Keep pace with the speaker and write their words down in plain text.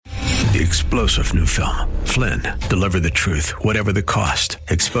the explosive new film, Flynn, Deliver the Truth, Whatever the Cost,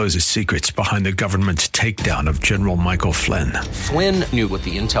 exposes secrets behind the government's takedown of General Michael Flynn. Flynn knew what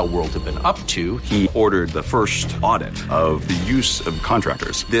the intel world had been up to. He ordered the first audit of the use of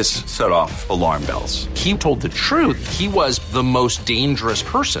contractors. This set off alarm bells. He told the truth. He was the most dangerous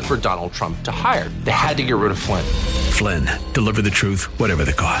person for Donald Trump to hire. They had to get rid of Flynn. Flynn, Deliver the Truth, Whatever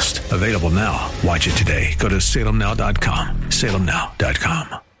the Cost. Available now. Watch it today. Go to salemnow.com.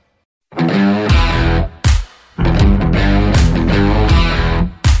 salemnow.com.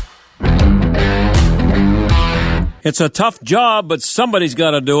 It's a tough job, but somebody's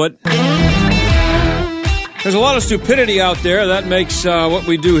got to do it. There's a lot of stupidity out there. That makes what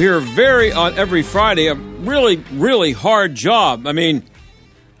we do here on every Friday a really, really hard job. I mean,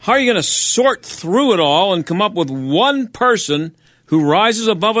 how are you going to sort through it all and come up with one person who rises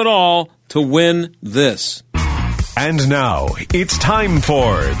above it all to win this? And now, it's time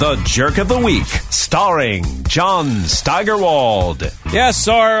for The Jerk of the Week, starring John Steigerwald. Yes,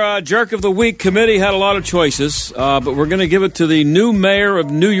 our Jerk of the Week committee had a lot of choices, but we're going to give it to the new mayor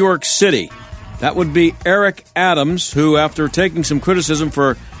of New York City. That would be Eric Adams, who, after taking some criticism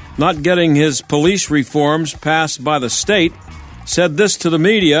for not getting his police reforms passed by the state, said this to the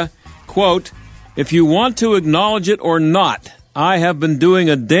media, quote, "If you want to acknowledge it or not, I have been doing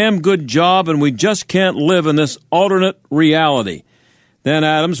a damn good job, and we just can't live in this alternate reality." Then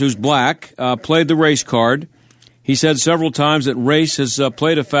Adams, who's black, played the race card. He said several times that race has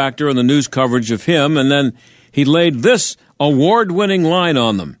played a factor in the news coverage of him, and then he laid this award-winning line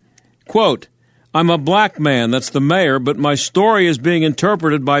on them. Quote, "I'm a black man, that's the mayor, but my story is being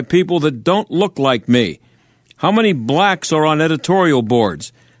interpreted by people that don't look like me. How many blacks are on editorial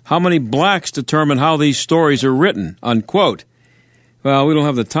boards? How many blacks determine how these stories are written?" Unquote. Well, we don't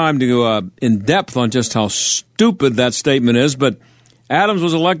have the time to go in depth on just how stupid that statement is, but Adams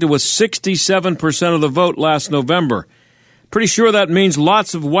was elected with 67% of the vote last November. Pretty sure that means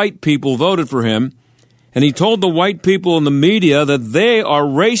lots of white people voted for him, and he told the white people in the media that they are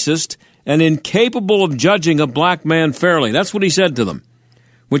racist and incapable of judging a black man fairly. That's what he said to them,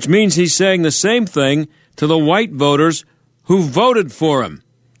 which means he's saying the same thing to the white voters who voted for him,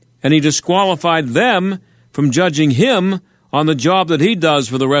 and he disqualified them from judging him on the job that he does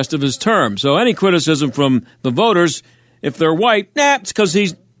for the rest of his term. So any criticism from the voters, if they're white, it's because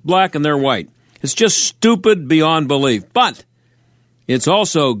he's black and they're white. It's just stupid beyond belief. But it's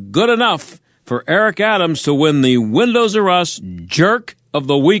also good enough for Eric Adams to win the Windows Are Us Jerk of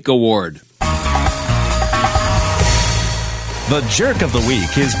the Week Award. The Jerk of the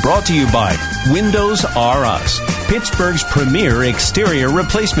Week is brought to you by Windows Are Us, Pittsburgh's premier exterior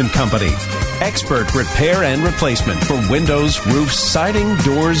replacement company. Expert repair and replacement for windows, roofs, siding,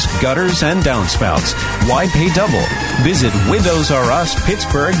 doors, gutters, and downspouts. Why pay double? Visit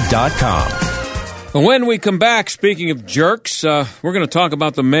WindowsRUsPittsburgh.com. When we come back, speaking of jerks, we're going to talk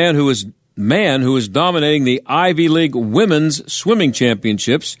about the man who is dominating the Ivy League Women's Swimming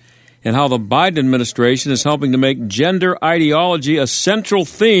Championships and how the Biden administration is helping to make gender ideology a central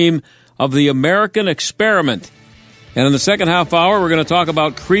theme of the American experiment. And in the second half hour, we're going to talk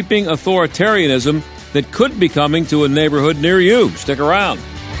about creeping authoritarianism that could be coming to a neighborhood near you. Stick around.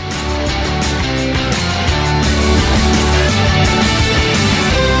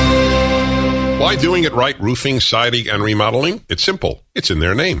 Why Doing It Right Roofing, Siding, and Remodeling? It's simple. It's in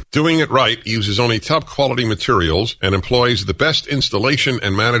their name. Doing It Right uses only top quality materials and employs the best installation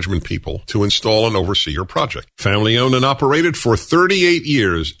and management people to install and oversee your project. Family owned and operated for 38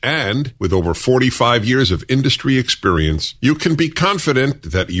 years and with over 45 years of industry experience, you can be confident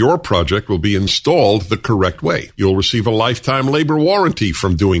that your project will be installed the correct way. You'll receive a lifetime labor warranty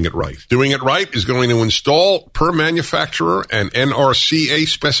from Doing It Right. Doing It Right is going to install per manufacturer and NRCA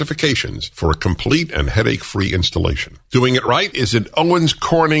specifications for a complete and headache-free installation. Doing It Right is an Owens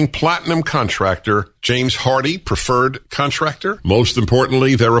Corning Platinum contractor, James Hardy preferred contractor. Most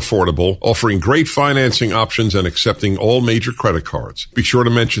importantly, they're affordable, offering great financing options and accepting all major credit cards. Be sure to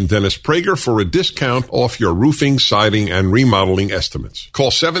mention Dennis Prager for a discount off your roofing, siding, and remodeling estimates.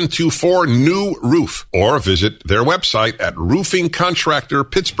 Call 724-NEW-ROOF or visit their website at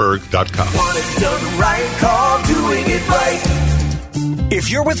roofingcontractorpittsburgh.com. Want it done right? Call Doing It Right. If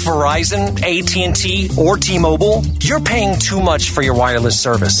you're with Verizon, AT&T, or T-Mobile, you're paying too much for your wireless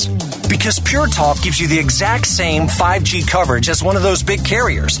service. Because Pure Talk gives you the exact same 5G coverage as one of those big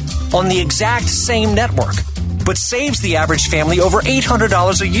carriers on the exact same network, but saves the average family over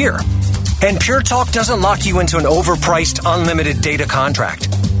 $800 a year. And Pure Talk doesn't lock you into an overpriced unlimited data contract.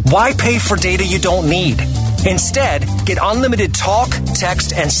 Why pay for data you don't need? Instead, get unlimited talk,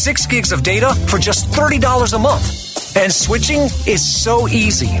 text, and 6 gigs of data for just $30 a month. And switching is so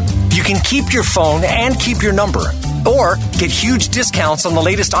easy. You can keep your phone and keep your number, or get huge discounts on the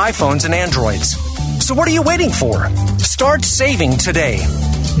latest iPhones and Androids. So what are you waiting for? Start saving today.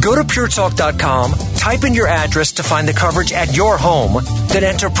 Go to puretalk.com, type in your address to find the coverage at your home, then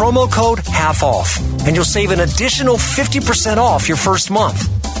enter promo code HALFOFF, and you'll save an additional 50% off your first month.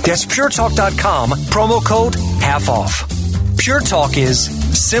 That's puretalk.com, promo code HALFOFF. Pure Talk is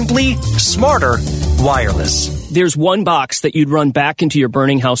simply smarter wireless. There's one box that you'd run back into your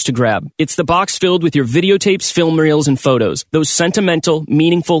burning house to grab. It's the box filled with your videotapes, film reels, and photos. Those sentimental,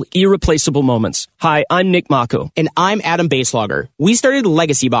 meaningful, irreplaceable moments. Hi, I'm Nick Mako. And I'm Adam Baselogger. We started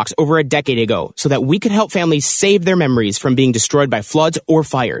Legacy Box over a decade ago so that we could help families save their memories from being destroyed by floods or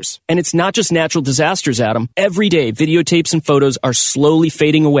fires. And it's not just natural disasters, Adam. Every day, videotapes and photos are slowly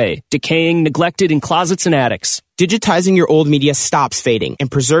fading away, decaying, neglected in closets and attics. Digitizing your old media stops fading, and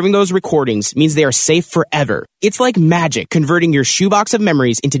preserving those recordings means they are safe forever. It's like magic, converting your shoebox of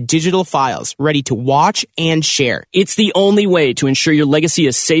memories into digital files, ready to watch and share. It's the only way to ensure your legacy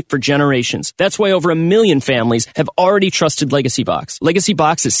is safe for generations. That's why over 1 million families have already trusted Legacy Box. Legacy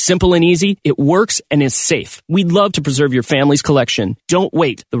Box is simple and easy, it works, and is safe. We'd love to preserve your family's collection. Don't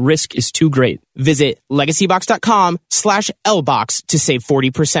wait. The risk is too great. Visit legacybox.com/LBox to save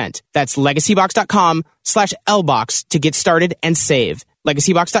 40%. That's legacybox.com/LBox to get started and save.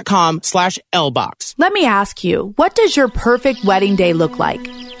 legacybox.com/LBox. Let me ask you, what does your perfect wedding day look like?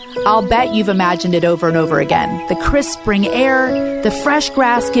 I'll bet you've imagined it over and over again. The crisp spring air, the fresh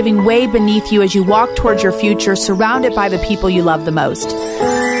grass giving way beneath you as you walk towards your future, surrounded by the people you love the most.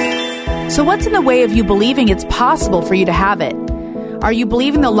 So what's in the way of you believing it's possible for you to have it? Are you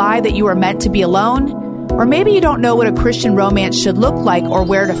believing the lie that you are meant to be alone? Or maybe you don't know what a Christian romance should look like or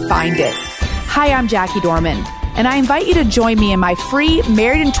where to find it. Hi, I'm Jackie Dorman, and I invite you to join me in my free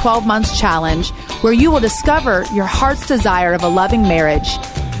Married in 12 Months challenge, where you will discover your heart's desire of a loving marriage.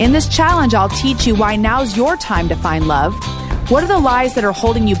 In this challenge, I'll teach you why now's your time to find love, what are the lies that are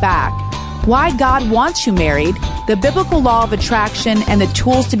holding you back, why God wants you married, the biblical law of attraction, and the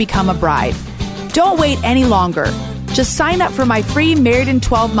tools to become a bride. Don't wait any longer. Just sign up for my free Married in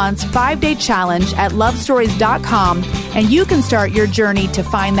 12 Months 5-day challenge at lovestories.com, and you can start your journey to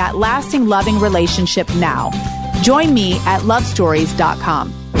find that lasting, loving relationship now. Join me at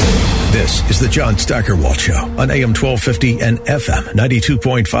lovestories.com. This is the John Steigerwald Show on AM 1250 and FM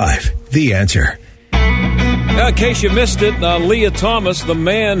 92.5. The Answer. In case you missed it, Leah Thomas, the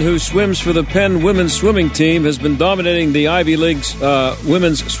man who swims for the Penn women's swimming team, has been dominating the Ivy League's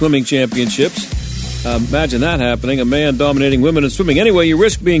women's swimming championships. Imagine that happening, a man dominating women in swimming. Anyway, you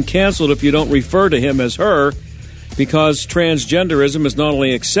risk being canceled if you don't refer to him as her, because transgenderism is not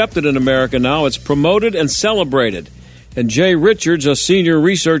only accepted in America now, it's promoted and celebrated. And Jay Richards, a senior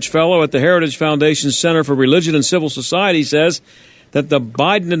research fellow at the Heritage Foundation's Center for Religion and Civil Society, says that the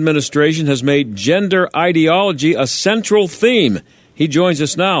Biden administration has made gender ideology a central theme. He joins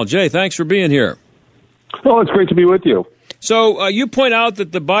us now. Jay, thanks for being here. Oh, it's great to be with you. So you point out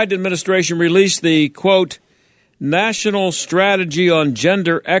that the Biden administration released the, quote, National Strategy on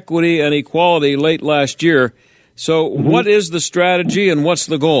Gender Equity and Equality late last year. So what is the strategy and what's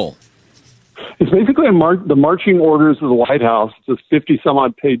the goal? It's basically the marching orders of the White House. It's a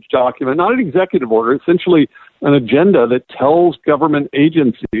 50-some-odd page document, not an executive order, essentially an agenda that tells government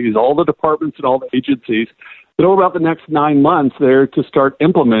agencies, all the departments and all the agencies, that over about the next 9 months, they're to start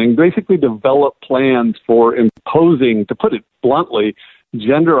implementing, basically develop plans for imposing, to put it bluntly,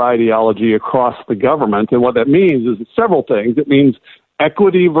 gender ideology across the government. And what that means is several things. It means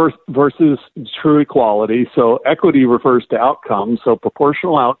equity versus true equality. So equity refers to outcomes, so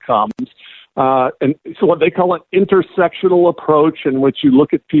proportional outcomes. And so what they call an intersectional approach, in which you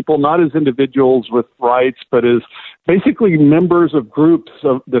look at people not as individuals with rights, but as basically members of groups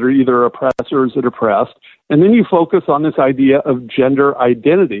that are either oppressors or oppressed. And then you focus on this idea of gender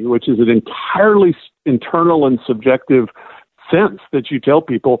identity, which is an entirely internal and subjective sense that you tell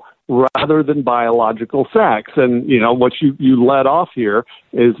people rather than biological sex. And, you know, what you let off here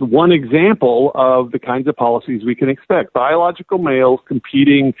is one example of the kinds of policies we can expect. Biological males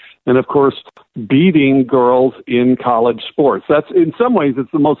competing and, of course, beating girls in college sports. That's, in some ways,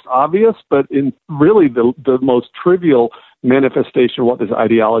 it's the most obvious, but in really the most trivial manifestation of what this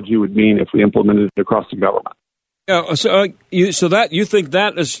ideology would mean if we implemented it across the government. Yeah, so you think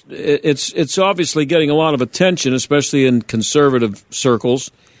that is it's obviously getting a lot of attention, especially in conservative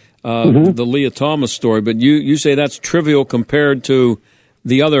circles, the Leah Thomas story. But you say that's trivial compared to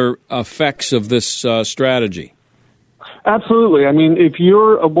the other effects of this strategy. Absolutely. I mean, if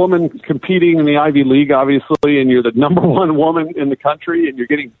you're a woman competing in the Ivy League, obviously, and you're the number one woman in the country, and you're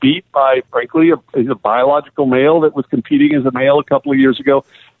getting beat by, frankly, a biological male that was competing as a male a couple of years ago,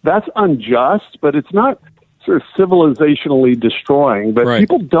 that's unjust, but it's not sort of civilizationally destroying. But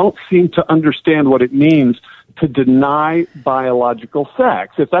people don't seem to understand what it means to deny biological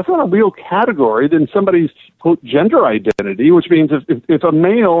sex. If that's not a real category, then somebody's, quote, gender identity, which means if a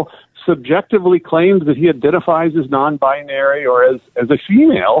male subjectively claims that he identifies as non-binary or as a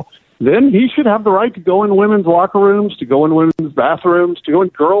female, then he should have the right to go in women's locker rooms, to go in women's bathrooms, to go in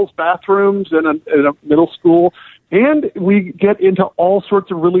girls' bathrooms in a middle school. And we get into all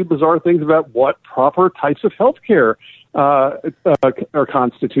sorts of really bizarre things about what proper types of health care are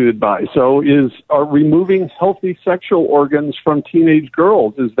constituted by. So are removing healthy sexual organs from teenage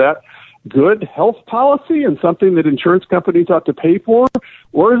girls, is that good health policy and something that insurance companies ought to pay for?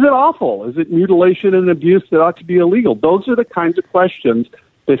 Or is it awful? Is it mutilation and abuse that ought to be illegal? Those are the kinds of questions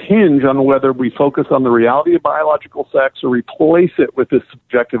that hinge on whether we focus on the reality of biological sex or replace it with this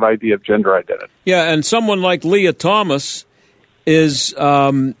subjective idea of gender identity. Yeah, and someone like Leah Thomas is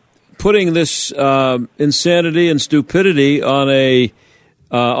putting this insanity and stupidity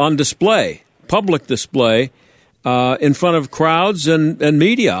on display, public display, in front of crowds and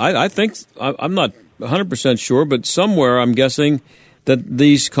media. I think, I'm not 100% sure, but somewhere I'm guessing that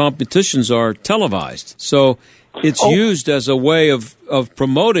these competitions are televised. So it's used as a way of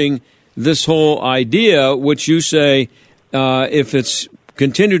promoting this whole idea, which you say, if it's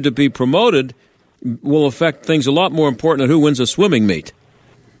continued to be promoted, will affect things a lot more important than who wins a swimming meet.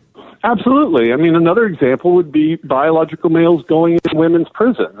 Absolutely. I mean, another example would be biological males going into women's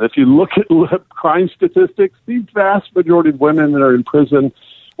prison. If you look at crime statistics, the vast majority of women that are in prison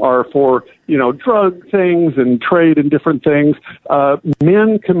are for, drug things and trade and different things.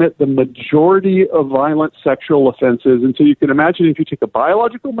 Men commit the majority of violent sexual offenses. And so you can imagine if you take a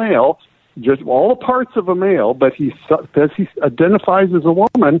biological male, just all the parts of a male, but he says he identifies as a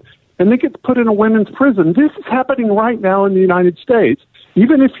woman, and they get put in a women's prison. This is happening right now in the United States.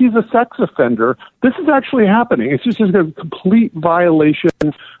 Even if he's a sex offender, this is actually happening. It's just a complete violation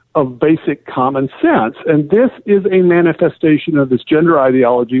of basic common sense. And this is a manifestation of this gender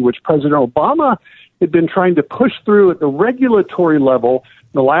ideology, which President Obama had been trying to push through at the regulatory level in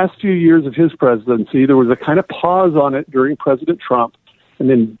the last few years of his presidency. There was a kind of pause on it during President Trump. And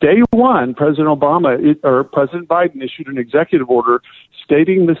then day one, President Biden issued an executive order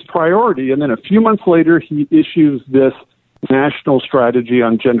stating this priority. And then a few months later, he issues this national strategy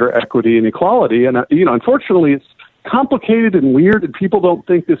on gender equity and equality. And, unfortunately, it's complicated and weird, and people don't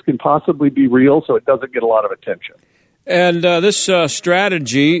think this can possibly be real, so it doesn't get a lot of attention. And this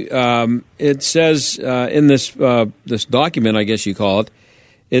strategy, it says in this document, I guess you call it,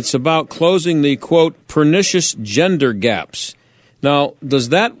 it's about closing the, quote, pernicious gender gaps. Now, does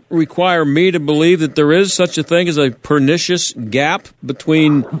that require me to believe that there is such a thing as a pernicious gap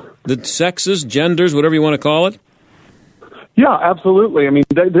between the sexes, genders, whatever you want to call it? Yeah, absolutely. I mean,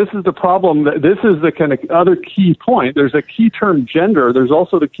 this is the problem. This is the kind of other key point. There's a key term, gender. There's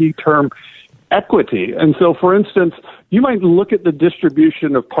also the key term, equity. And so, for instance, you might look at the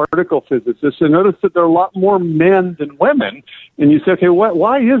distribution of particle physicists and notice that there are a lot more men than women. And you say, okay,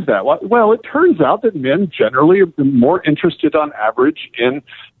 why is that? Well, it turns out that men generally are more interested on average in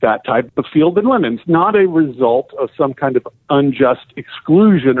that type of field than women. It's not a result of some kind of unjust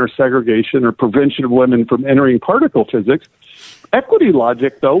exclusion or segregation or prevention of women from entering particle physics. Equity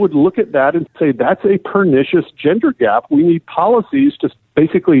logic, though, would look at that and say that's a pernicious gender gap. We need policies to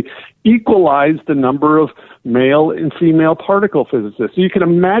basically equalize the number of male and female particle physicists. So you can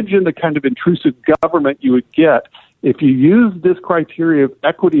imagine the kind of intrusive government you would get if you use this criteria of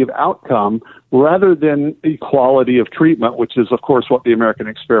equity of outcome rather than equality of treatment, which is, of course, what the American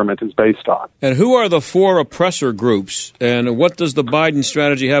experiment is based on. And who are the four oppressor groups, and what does the Biden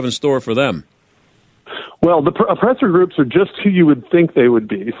strategy have in store for them? Well, the oppressor groups are just who you would think they would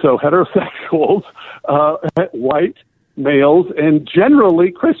be. So heterosexuals, white males, and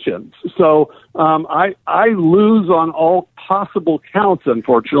generally Christians. So I lose on all possible counts,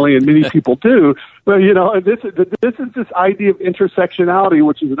 unfortunately, and many people do. But, this is this idea of intersectionality,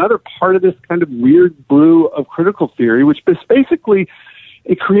 which is another part of this kind of weird brew of critical theory, which is basically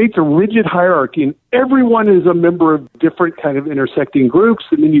it creates a rigid hierarchy, and everyone is a member of different kind of intersecting groups,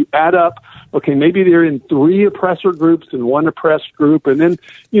 and then you add up, okay, maybe they're in 3 oppressor groups and 1 oppressed group, and then,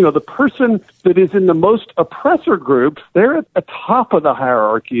 the person that is in the most oppressor groups, they're at the top of the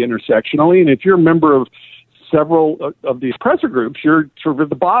hierarchy intersectionally, and if you're a member of several of these oppressor groups, you're sort of at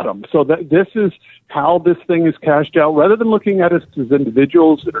the bottom. So this is how this thing is cashed out. Rather than looking at us as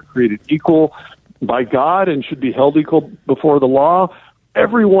individuals that are created equal, by God and should be held equal before the law.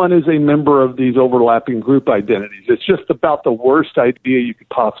 Everyone is a member of these overlapping group identities. It's just about the worst idea you could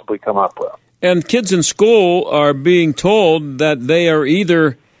possibly come up with. And kids in school are being told that they are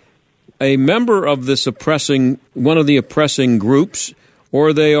either a member of this one of the oppressing groups,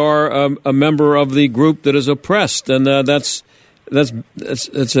 or they are a member of the group that is oppressed, and that's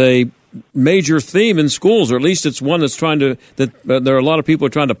a major theme in schools, or at least it's one that's there are a lot of people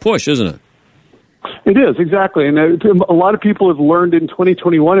are trying to push, isn't it? It is, exactly, and a lot of people have learned in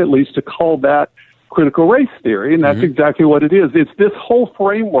 2021 at least to call that critical race theory, and that's exactly what it is. It's this whole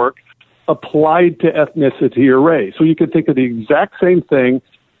framework applied to ethnicity or race. So you can think of the exact same thing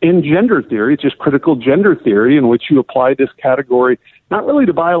in gender theory. It's just critical gender theory, in which you apply this category not really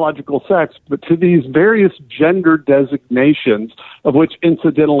to biological sex, but to these various gender designations, of which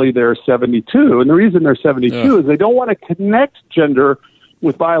incidentally there are 72. And the reason there are 72 is they don't want to connect gender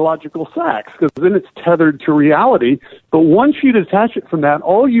with biological sex, because then it's tethered to reality. But once you detach it from that,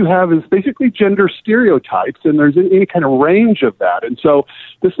 all you have is basically gender stereotypes, and there's any kind of range of that. And so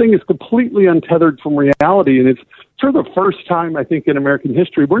this thing is completely untethered from reality, and it's sort of the first time, I think, in American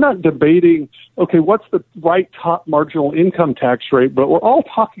history, we're not debating, okay, what's the right top marginal income tax rate, but we're all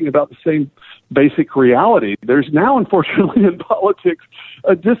talking about the same basic reality. There's now, unfortunately, in politics,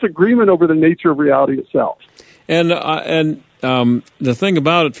 a disagreement over the nature of reality itself. And the thing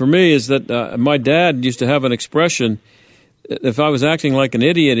about it for me is that my dad used to have an expression. If I was acting like an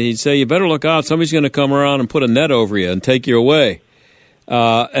idiot, he'd say, "You better look out. Somebody's going to come around and put a net over you and take you away."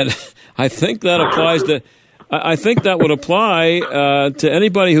 And I think that applies to. I think that would apply to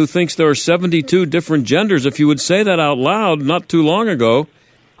anybody who thinks there are 72 different genders. If you would say that out loud not too long ago,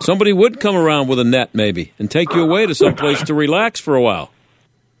 somebody would come around with a net maybe and take you away to someplace to relax for a while.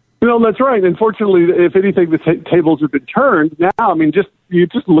 No, that's right. Unfortunately, if anything, the tables have been turned. Now, I mean, you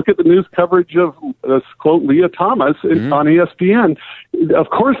just look at the news coverage of, quote, Leah Thomas on ESPN.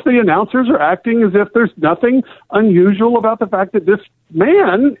 Of course, the announcers are acting as if there's nothing unusual about the fact that this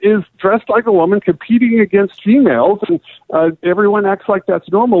man is dressed like a woman competing against females, and everyone acts like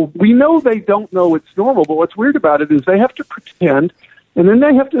that's normal. We know they don't know it's normal, but what's weird about it is they have to pretend, and then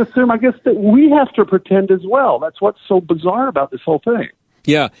they have to assume, I guess, that we have to pretend as well. That's what's so bizarre about this whole thing.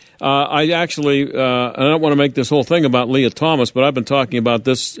 Yeah, I actually, I don't want to make this whole thing about Leah Thomas, but I've been talking about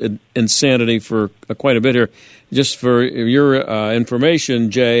this insanity for quite a bit here. Just for your information,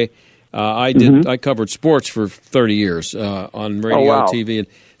 Jay, I covered sports for 30 years on radio, TV, and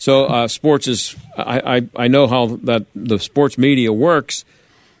so sports is. I know how that the sports media work,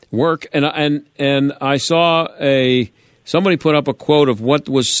 and I saw somebody put up a quote of what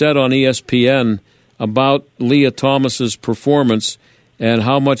was said on ESPN about Leah Thomas's performance, and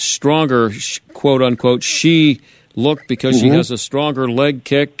how much stronger, quote unquote, she looked because she has a stronger leg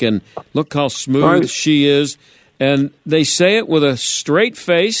kick, and look how smooth she is. And they say it with a straight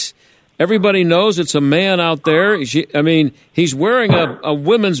face. Everybody knows it's a man out there. He's wearing a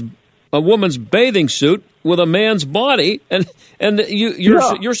woman's bathing suit with a man's body, and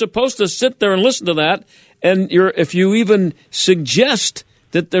you're supposed to sit there and listen to that. And if you even suggest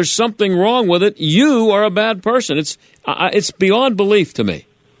that there's something wrong with it, you are a bad person. It's beyond belief to me.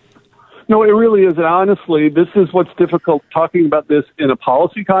 No, it really is. And honestly, this is what's difficult talking about this in a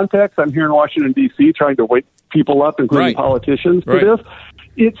policy context. I'm here in Washington, D.C., trying to wake people up, including politicians, for this.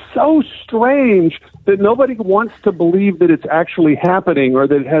 It's so strange that nobody wants to believe that it's actually happening or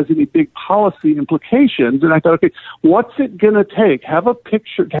that it has any big policy implications. And I thought, okay, what's it going to take? Have a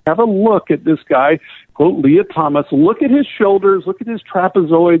picture, have a look at this guy, quote, Leah Thomas, look at his shoulders, look at his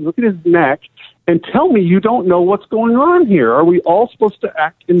trapezoid, look at his neck, and tell me you don't know what's going on here. Are we all supposed to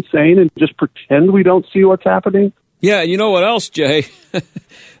act insane and just pretend we don't see what's happening? Yeah, you know what else, Jay?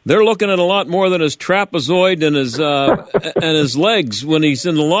 They're looking at a lot more than his trapezoid and his legs when he's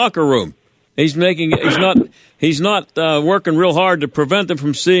in the locker room. He's not working real hard to prevent them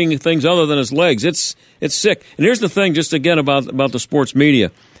from seeing things other than his legs. It's sick. And here's the thing, just again about the sports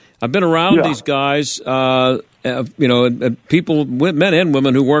media. I've been around these guys, people, men and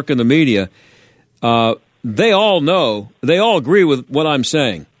women who work in the media. They all agree with what I'm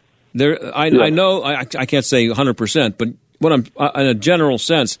saying. I know I can't say 100%, but what I'm in a general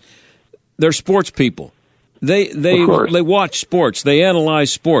sense, they're sports people. They watch sports. They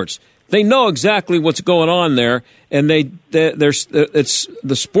analyze sports. They know exactly what's going on there, and it's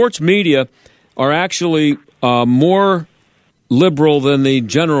the sports media are actually more liberal than the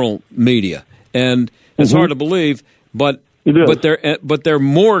general media, and it's hard to believe, but they're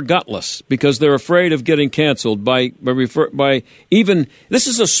more gutless because they're afraid of getting canceled by even. This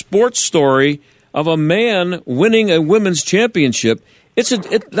is a sports story of a man winning a women's championship.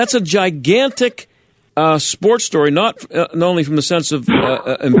 That's a gigantic sports story, not only from the sense of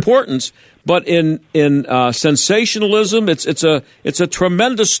importance, but in sensationalism. It's a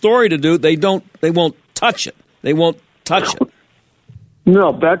tremendous story to do. They won't touch it. They won't touch it.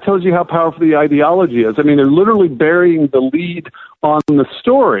 No, that tells you how powerful the ideology is. I mean, they're literally burying the lead on the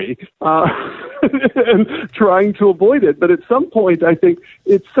story and trying to avoid it. But at some point, I think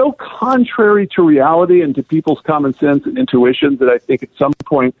it's so contrary to reality and to people's common sense and intuition that I think at some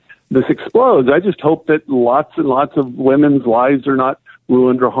point this explodes. I just hope that lots and lots of women's lives are not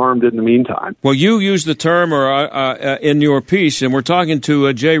ruined or harmed in the meantime. Well, you used the term in your piece, and we're talking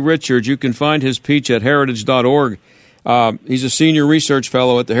to Jay Richards. You can find his piece at heritage.org. He's a senior research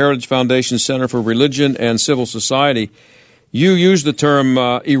fellow at the Heritage Foundation Center for Religion and Civil Society. You use the term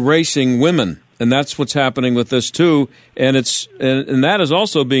erasing women, and that's what's happening with this too. And and that is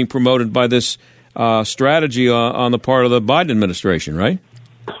also being promoted by this strategy on the part of the Biden administration, right?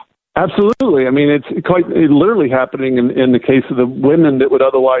 Absolutely. I mean, it's literally happening in the case of the women that would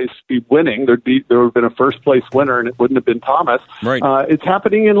otherwise be winning. There would have been a first place winner, and it wouldn't have been Thomas. Right. It's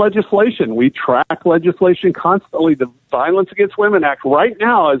happening in legislation. We track legislation constantly. The Violence Against Women Act right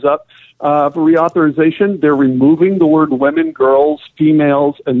now is up for reauthorization. They're removing the word women, girls,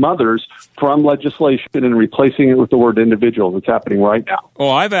 females, and mothers from legislation and replacing it with the word individuals. It's happening right now. Oh,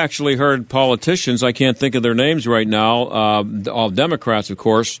 I've actually heard politicians, I can't think of their names right now, all Democrats, of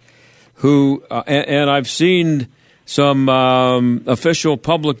course, who, and I've seen some official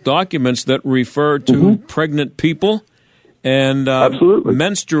public documents that refer to pregnant people and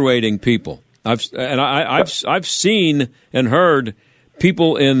menstruating people. I've seen and heard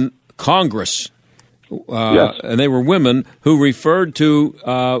people in Congress, and they were women who referred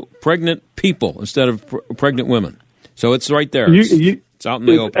to pregnant people instead of pregnant women. So it's right there. It's out in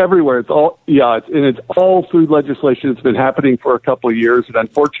the open. Everywhere. It's all through legislation. It's been happening for a couple of years, and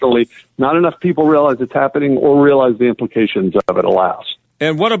unfortunately, not enough people realize it's happening or realize the implications of it. Alas.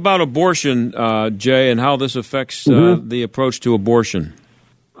 And what about abortion, Jay, and how this affects the approach to abortion?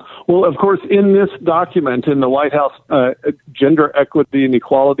 Well, of course, in this document, in the White House Gender Equity and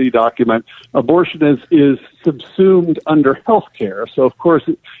Equality document, abortion is subsumed under health care. So, of course,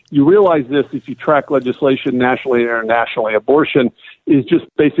 you realize this if you track legislation nationally and internationally. Abortion is just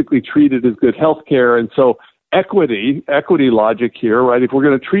basically treated as good health care. And so equity logic here, right? If we're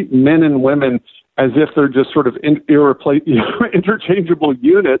going to treat men and women as if they're just sort of interchangeable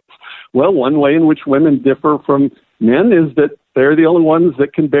units, well, one way in which women differ from men is that they're the only ones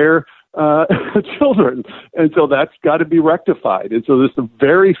that can bear children. And so that's got to be rectified. And so the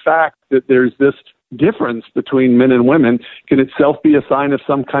very fact that there's this difference between men and women can itself be a sign of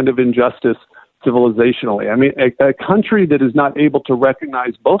some kind of injustice civilizationally. I mean, a country that is not able to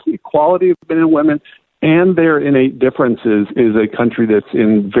recognize both the equality of men and women and their innate differences is a country that's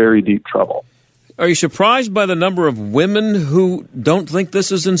in very deep trouble. Are you surprised by the number of women who don't think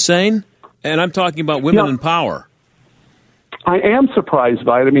this is insane? And I'm talking about women in power. I am surprised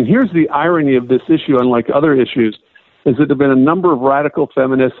by it. I mean, here's the irony of this issue, unlike other issues, is that there have been a number of radical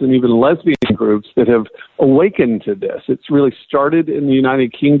feminists and even lesbian groups that have awakened to this. It's really started in the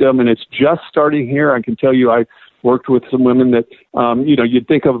United Kingdom, and it's just starting here. I can tell you I worked with some women that, you'd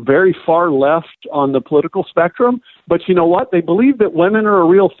think of very far left on the political spectrum, but you know what? They believe that women are a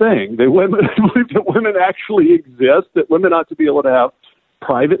real thing. They believe that women actually exist, that women ought to be able to have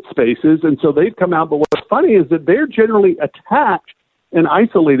private spaces, and so they've come out. But what's funny is that they're generally attacked and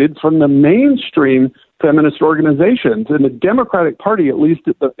isolated from the mainstream feminist organizations. And the Democratic Party, at least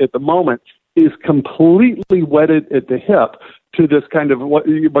at the moment, is completely wedded at the hip to this kind of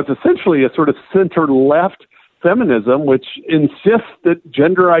what's essentially a sort of center-left feminism, which insists that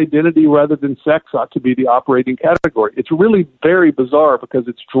gender identity rather than sex ought to be the operating category. It's really very bizarre because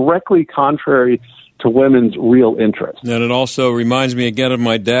it's directly contrary to women's real interests. And it also reminds me again of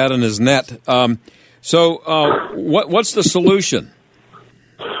my dad and his net. What's the solution?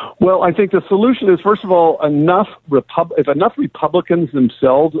 Well, I think the solution is, first of all, if enough Republicans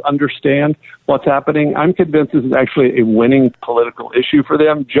themselves understand what's happening, I'm convinced this is actually a winning political issue for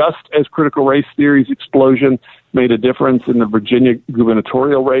them, just as critical race theory's explosion made a difference in the Virginia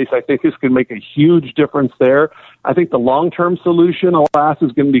gubernatorial race. I think this can make a huge difference there. I think the long-term solution, alas,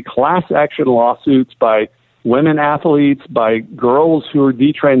 is going to be class action lawsuits by women athletes, by girls who are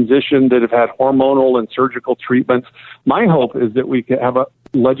detransitioned that have had hormonal and surgical treatments. My hope is that we can have a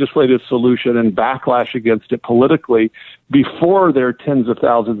legislative solution and backlash against it politically before there are tens of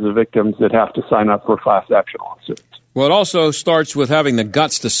thousands of victims that have to sign up for class action lawsuits. Well, it also starts with having the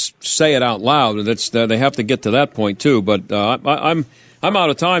guts to say it out loud. They have to get to that point too. But I'm I'm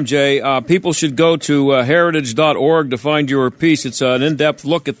out of time, Jay. People should go to heritage.org to find your piece. It's an in-depth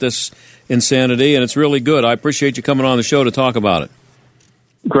look at this insanity, and it's really good. I appreciate you coming on the show to talk about it.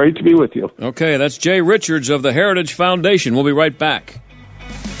 Great to be with you. Okay, that's Jay Richards of the Heritage Foundation. We'll be right back.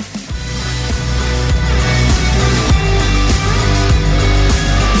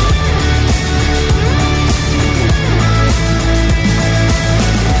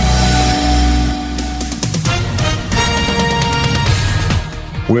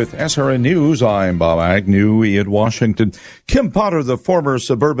 With SRN News, I'm Bob Agnew in Washington. Kim Potter, the former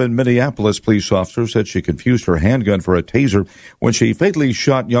suburban Minneapolis police officer, said she confused her handgun for a taser when she fatally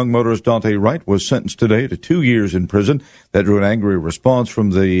shot young motorist Dante Wright, was sentenced today to 2 years in prison. That drew an angry response from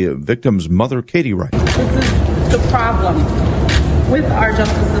the victim's mother, Katie Wright. This is the problem with our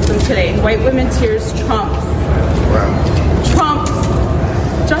justice system today. White women tears trumps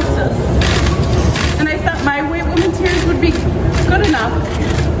justice. And I thought my white women tears would be good enough,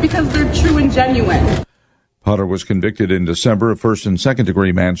 because they're true and genuine. Potter was convicted in December of first and second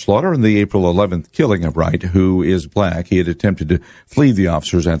degree manslaughter in the April 11th killing of Wright, who is black. He had attempted to flee the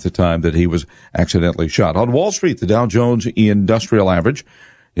officers at the time that he was accidentally shot. On Wall Street, the Dow Jones Industrial Average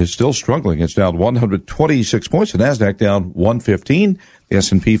is still struggling. It's down 126 points. The NASDAQ down 115. The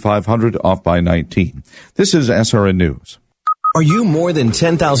S&P 500 off by 19. This is SRN News. Are you more than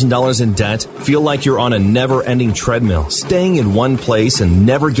 $10,000 in debt? Feel like you're on a never-ending treadmill, staying in one place and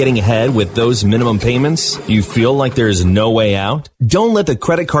never getting ahead with those minimum payments? You feel like there's no way out? Don't let the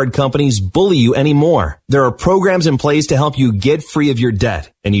credit card companies bully you anymore. There are programs in place to help you get free of your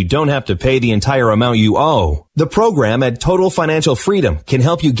debt, and you don't have to pay the entire amount you owe. The program at Total Financial Freedom can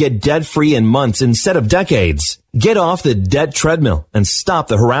help you get debt-free in months instead of decades. Get off the debt treadmill and stop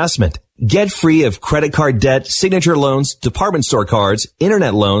the harassment. Get free of credit card debt, signature loans, department store cards,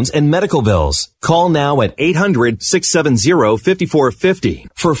 internet loans, and medical bills. Call now at 800-670-5450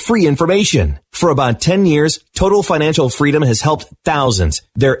 for free information. For about 10 years, Total Financial Freedom has helped thousands.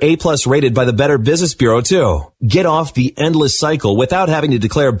 They're A+ rated by the Better Business Bureau, too. Get off the endless cycle without having to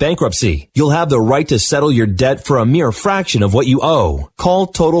declare bankruptcy. You'll have the right to settle your debt for a mere fraction of what you owe. Call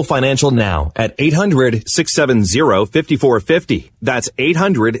Total Financial now at 800-670-5450. That's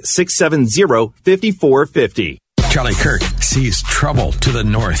 800-670-5450. Charlie Kirk sees trouble to the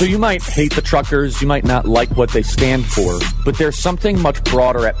north. So you might hate the truckers, you might not like what they stand for, but there's something much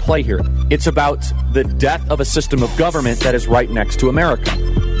broader at play here. It's about the death of a system of government that is right next to America.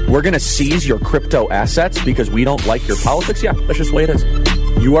 We're going to seize your crypto assets because we don't like your politics? Yeah, that's just the way it is.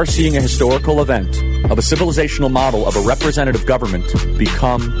 You are seeing a historical event of a civilizational model of a representative government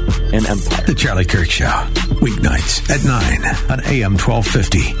become an empire. The Charlie Kirk Show, weeknights at 9 on AM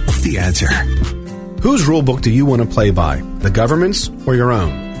 1250. The Answer. Whose rulebook do you want to play by, the government's or your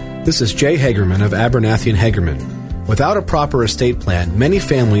own? This is Jay Hagerman of Abernathy & Hagerman. Without a proper estate plan, many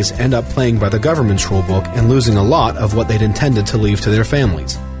families end up playing by the government's rulebook and losing a lot of what they'd intended to leave to their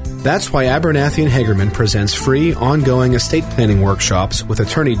families. That's why Abernathy & Hagerman presents free, ongoing estate planning workshops with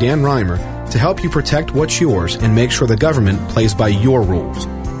attorney Dan Reimer to help you protect what's yours and make sure the government plays by your rules.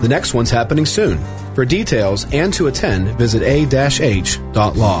 The next one's happening soon. For details and to attend, visit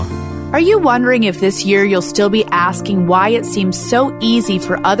a-h.law. Are you wondering if this year you'll still be asking why it seems so easy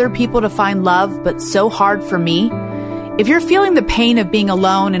for other people to find love but so hard for me? If you're feeling the pain of being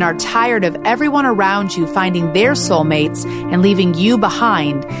alone and are tired of everyone around you finding their soulmates and leaving you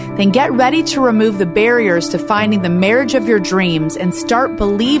behind, then get ready to remove the barriers to finding the marriage of your dreams and start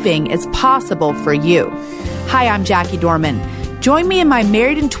believing it's possible for you. Hi, I'm Jackie Dorman. Join me in my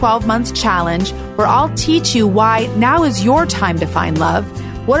Married in 12 Months challenge, where I'll teach you why now is your time to find love.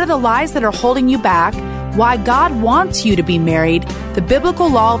 What are the lies that are holding you back? Why God wants you to be married, the biblical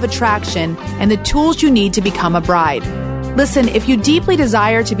law of attraction, and the tools you need to become a bride. Listen, if you deeply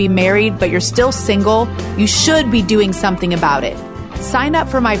desire to be married but you're still single, you should be doing something about it. Sign up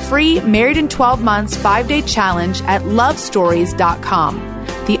for my free Married in 12 Months 5-day challenge at lovestories.com.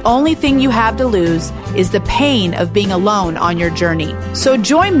 The only thing you have to lose is the pain of being alone on your journey. So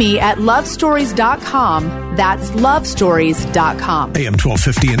join me at lovestories.com. That's lovestories.com. AM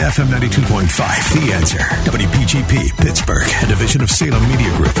 1250 and FM 92.5. The Answer. WPGP, Pittsburgh, a division of Salem Media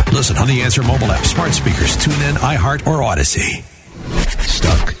Group. Listen on the Answer mobile app, smart speakers, TuneIn, iHeart, or Odyssey.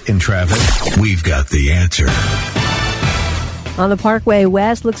 Stuck in traffic? We've got the answer. On the Parkway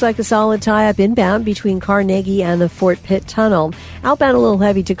West, looks like a solid tie-up inbound between Carnegie and the Fort Pitt Tunnel. Outbound a little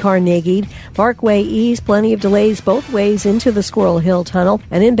heavy to Carnegie. Parkway East, plenty of delays both ways into the Squirrel Hill Tunnel.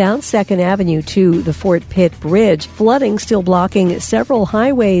 And inbound 2nd Avenue to the Fort Pitt Bridge. Flooding still blocking several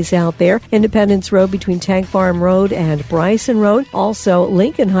highways out there. Independence Road between Tank Farm Road and Bryson Road. Also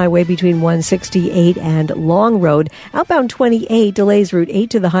Lincoln Highway between 168 and Long Road. Outbound 28 delays Route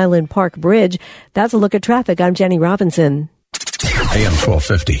 8 to the Highland Park Bridge. That's a look at traffic. I'm Jenny Robinson. AM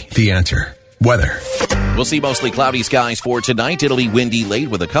 1250, The Answer. Weather. We'll see mostly cloudy skies for tonight. It'll be windy late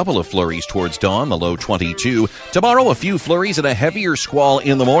with a couple of flurries towards dawn, the low 22. Tomorrow, a few flurries and a heavier squall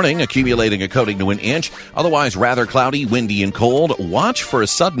in the morning, accumulating a coating to an inch. Otherwise, rather cloudy, windy, and cold. Watch for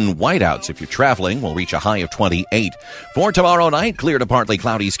sudden whiteouts if you're traveling. We'll reach a high of 28. For tomorrow night, clear to partly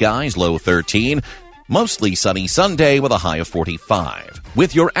cloudy skies, low 13. Mostly sunny Sunday with a high of 45.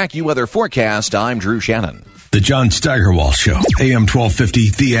 With your AccuWeather forecast, I'm Drew Shannon. The John Steigerwald Show, AM 1250,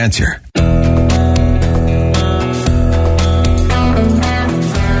 The Answer.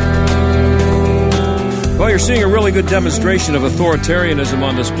 Well, you're seeing a really good demonstration of authoritarianism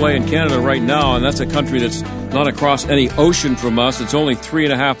on display in Canada right now, and that's a country that's not across any ocean from us. It's only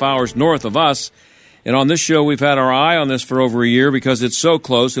 3.5 hours north of us. And on this show, we've had our eye on this for over a year because it's so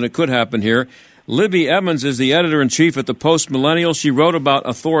close and it could happen here. Libby Evans is the editor-in-chief at the Post-Millennial. She wrote about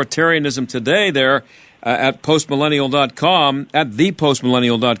authoritarianism today there at postmillennial.com, at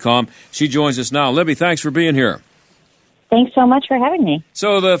thepostmillennial.com. She joins us now. Libby, thanks for being here. Thanks so much for having me.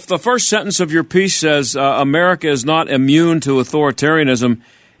 So the first sentence of your piece says, America is not immune to authoritarianism,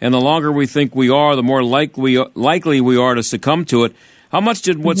 and the longer we think we are, the more likely we are to succumb to it. How much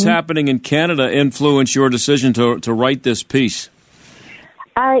did what's happening in Canada influence your decision to write this piece?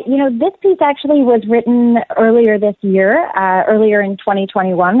 This piece actually was written earlier this year, earlier in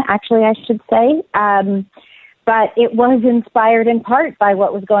 2021, actually, I should say. But it was inspired in part by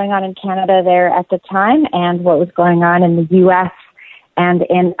what was going on in Canada there at the time and what was going on in the U.S. and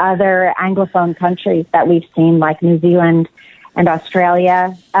in other Anglophone countries that we've seen, like New Zealand and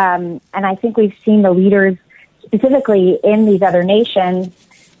Australia. And I think we've seen the leaders specifically in these other nations,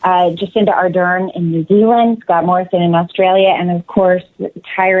 Jacinda Ardern in New Zealand, Scott Morrison in Australia, and of course,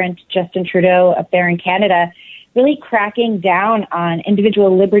 tyrant Justin Trudeau up there in Canada, really cracking down on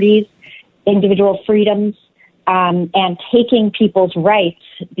individual liberties, individual freedoms, and taking people's rights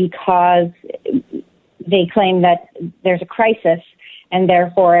because they claim that there's a crisis and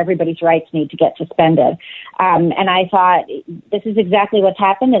therefore everybody's rights need to get suspended. And I thought this is exactly what's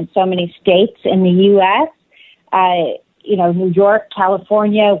happened in so many states in the U.S., New York,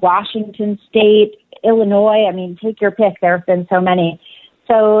 California, Washington State, Illinois. I mean, take your pick. There have been so many.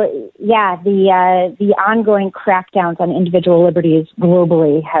 So, yeah, the ongoing crackdowns on individual liberties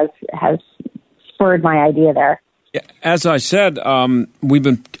globally has spurred my idea there. As I said, I've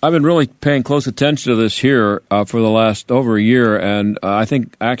been really paying close attention to this here for the last over a year, and I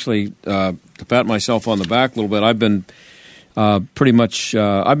think actually to pat myself on the back a little bit, I've been pretty much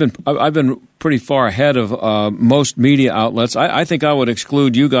I've been pretty far ahead of most media outlets. I think I would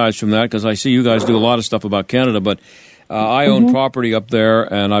exclude you guys from that because I see you guys do a lot of stuff about Canada, but I own property up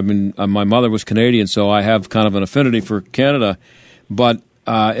there, and my mother was Canadian, so I have kind of an affinity for Canada, but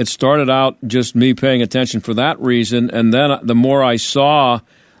it started out just me paying attention for that reason, and then the more I saw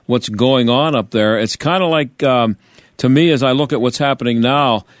what's going on up there, it's kind of like, to me, as I look at what's happening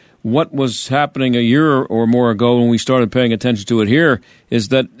now, what was happening a year or more ago when we started paying attention to it here is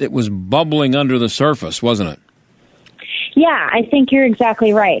that it was bubbling under the surface, wasn't it? Yeah, I think you're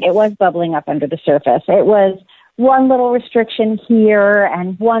exactly right. It was bubbling up under the surface. It was one little restriction here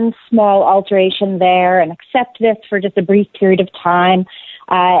and one small alteration there, and accept this for just a brief period of time.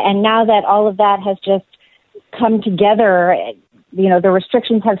 And now that all of that has just come together, the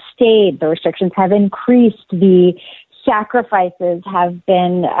restrictions have stayed, the restrictions have increased, the sacrifices have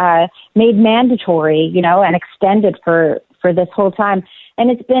been made mandatory, and extended for this whole time.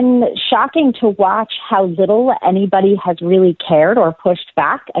 And it's been shocking to watch how little anybody has really cared or pushed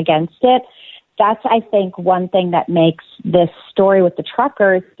back against it. That's, I think, one thing that makes this story with the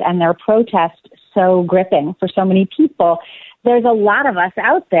truckers and their protest so gripping for so many people. There's a lot of us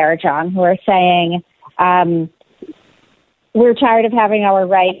out there, John, who are saying, we're tired of having our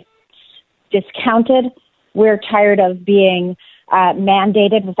rights discounted. We're tired of being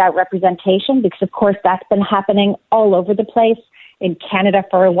mandated without representation, because, of course, that's been happening all over the place. In Canada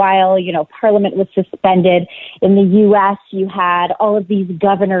for a while, Parliament was suspended. In the U.S., you had all of these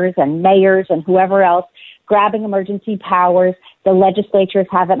governors and mayors and whoever else grabbing emergency powers. The legislatures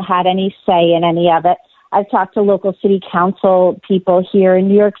haven't had any say in any of it. I've talked to local city council people here in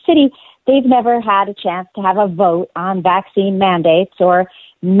New York City. they've never had a chance to have a vote on vaccine mandates or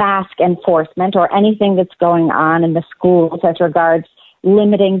mask enforcement or anything that's going on in the schools as regards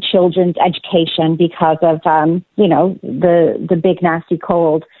limiting children's education because of, the big nasty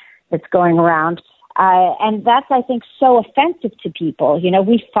cold that's going around. And that's, I think, so offensive to people.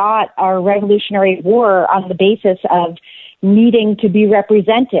 We fought our Revolutionary War on the basis of needing to be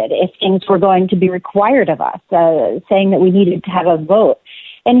represented if things were going to be required of us, saying that we needed to have a vote.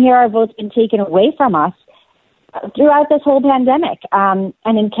 And here our vote's been taken away from us throughout this whole pandemic. And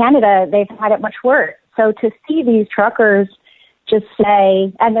in Canada, they've had it much worse. So to see these truckers just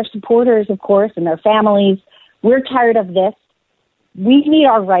say, and their supporters, of course, and their families, we're tired of this. We need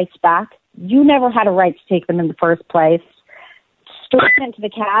our rights back. You never had a right to take them in the first place. Storm into the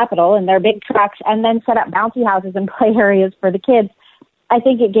Capitol in their big trucks and then set up bouncy houses and play areas for the kids. I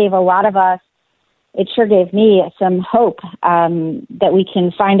think it gave a lot of us, it sure gave me some hope that we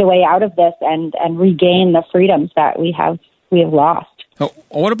can find a way out of this and regain the freedoms that we have lost.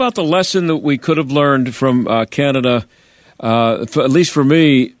 What about the lesson that we could have learned from Canada, at least for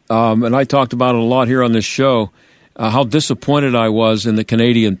me, and I talked about it a lot here on this show, how disappointed I was in the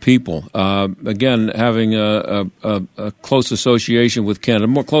Canadian people. Again, having a close association with Canada,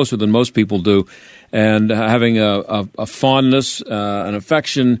 more closer than most people do, and having a fondness, an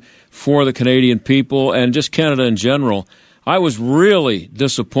affection for the Canadian people and just Canada in general. I was really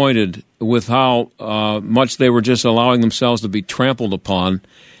disappointed with how much they were just allowing themselves to be trampled upon,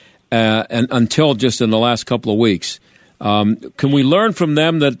 and until just in the last couple of weeks. Can we learn from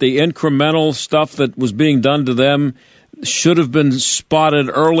them that the incremental stuff that was being done to them should have been spotted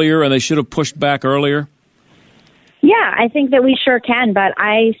earlier and they should have pushed back earlier? Yeah, I think that we sure can, but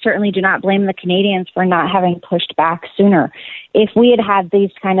I certainly do not blame the Canadians for not having pushed back sooner. If we had had these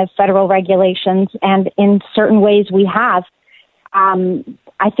kind of federal regulations, and in certain ways we have,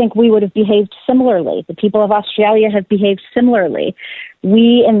 I think we would have behaved similarly. The people of Australia have behaved similarly.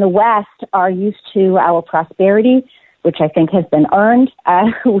 We in the West are used to our prosperity, which I think has been earned.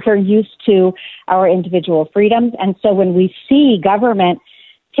 We're used to our individual freedoms. And so when we see government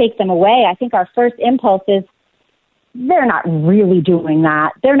take them away, I think our first impulse is, they're not really doing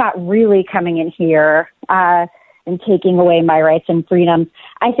that. They're not really coming in here and taking away my rights and freedoms.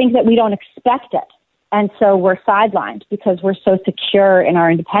 I think that we don't expect it. And so we're sidelined because we're so secure in our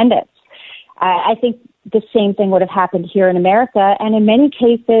independence. I think the same thing would have happened here in America. And in many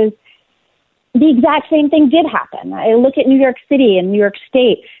cases, the exact same thing did happen. I look at New York City and New York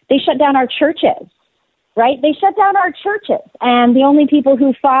State. They shut down our churches, right? They shut down our churches. And the only people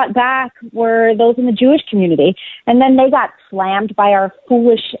who fought back were those in the Jewish community. And then they got slammed by our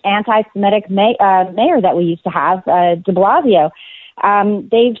foolish anti-Semitic mayor that we used to have, de Blasio.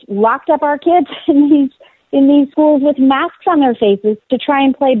 They've locked up our kids in these schools with masks on their faces to try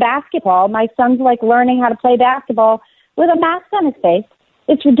and play basketball. My son's like learning how to play basketball with a mask on his face.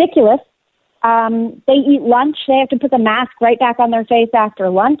 It's ridiculous. They eat lunch. They have to put the mask right back on their face after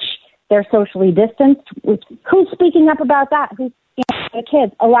lunch. They're socially distanced. Who's speaking up about that? Who's speaking up for the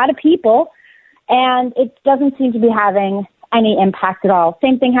kids? A lot of people, and it doesn't seem to be having any impact at all.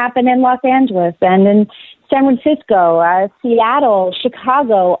 Same thing happened in Los Angeles and in San Francisco, Seattle,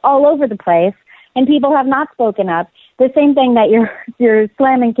 Chicago, all over the place, and people have not spoken up. The same thing that you're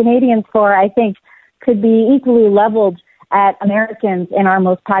slamming Canadians for, I think, could be equally leveled at Americans in our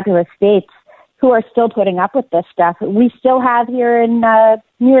most populous states who are still putting up with this stuff. We still have here in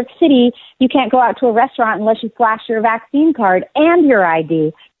New York City, you can't go out to a restaurant unless you flash your vaccine card and your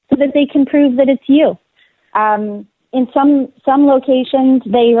ID so that they can prove that it's you. In some locations,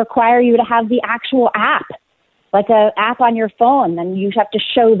 they require you to have the actual app, like an app on your phone, and you have to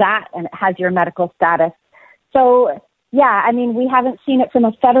show that, and it has your medical status. So, yeah, I mean, we haven't seen it from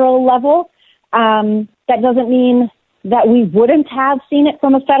a federal level. That doesn't mean that we wouldn't have seen it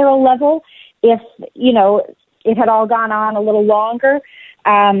from a federal level if, it had all gone on a little longer.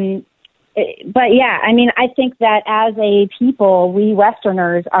 But yeah, I mean, I think that as a people, we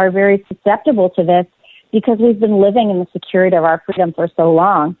Westerners are very susceptible to this because we've been living in the security of our freedom for so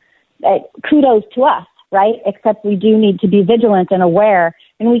long. Kudos to us, right? Except we do need to be vigilant and aware,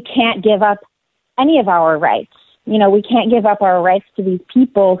 and we can't give up any of our rights. We can't give up our rights to these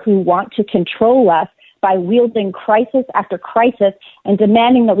people who want to control us by wielding crisis after crisis and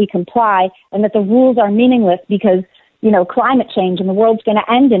demanding that we comply and that the rules are meaningless because, climate change and the world's going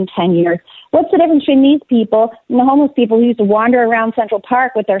to end in 10 years. What's the difference between these people and the homeless people who used to wander around Central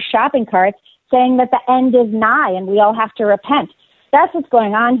Park with their shopping carts saying that the end is nigh and we all have to repent? That's what's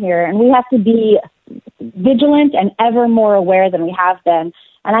going on here, and we have to be vigilant and ever more aware than we have been.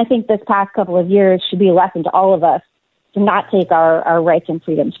 And I think this past couple of years should be a lesson to all of us not take our rights and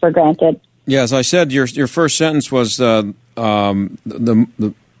freedoms for granted. Yeah, as I said, your first sentence was the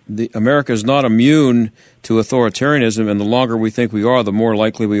America is not immune to authoritarianism, and the longer we think we are, the more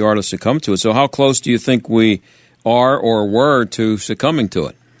likely we are to succumb to it. So how close do you think we are or were to succumbing to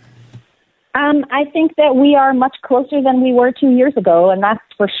it? I think that we are much closer than we were 2 years ago, and that's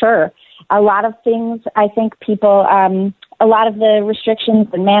for sure. A lot of things, I think people, a lot of the restrictions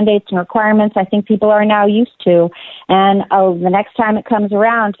and mandates and requirements, I think people are now used to. And the next time it comes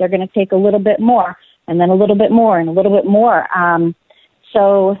around, they're going to take a little bit more, and then a little bit more, and a little bit more.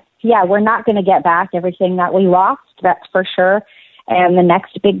 So, yeah, we're not going to get back everything that we lost, that's for sure. And the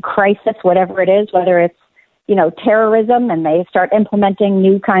next big crisis, whatever it is, whether it's, terrorism, and they start implementing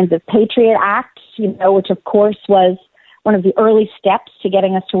new kinds of Patriot Acts, which of course was one of the early steps to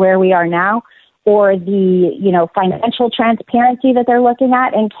getting us to where we are now, or the, financial transparency that they're looking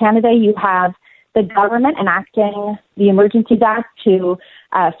at. In Canada, you have the government enacting the Emergencies Act to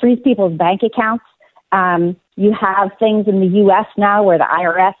freeze people's bank accounts. You have things in the U.S. now where the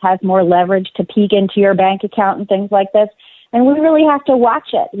IRS has more leverage to peek into your bank account and things like this. And we really have to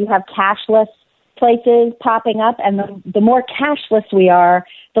watch it. You have cashless places popping up, and the more cashless we are,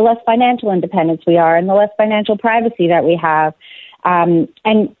 the less financial independence we are, and the less financial privacy that we have.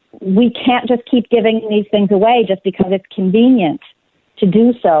 And we can't just keep giving these things away just because it's convenient to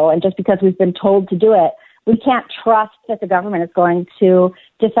do so, and just because we've been told to do it. We can't trust that the government is going to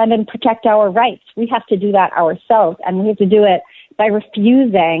defend and protect our rights. We have to do that ourselves, and we have to do it by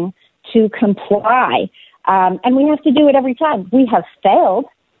refusing to comply. And we have to do it every time. We have failed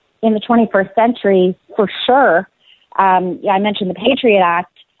in the 21st century, for sure. I mentioned the Patriot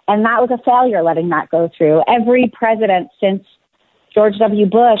Act, and that was a failure, letting that go through. Every president since George W.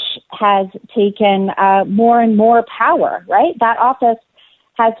 Bush has taken more and more power, right? That office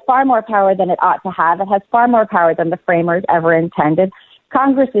has far more power than it ought to have. It has far more power than the framers ever intended.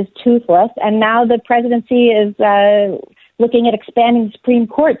 Congress is toothless, and now the presidency is looking at expanding the Supreme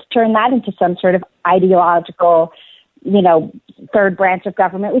Court to turn that into some sort of ideological, third branch of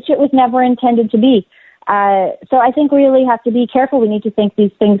government, which it was never intended to be. So I think we really have to be careful. We need to think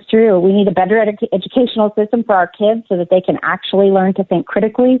these things through. We need a better educational system for our kids so that they can actually learn to think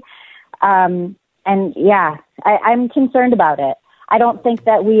critically. I'm concerned about it. I don't think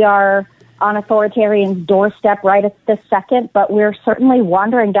that we are on authoritarian's doorstep right at this second, but we're certainly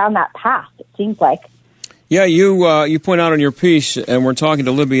wandering down that path, it seems like. Yeah, you point out in your piece, and we're talking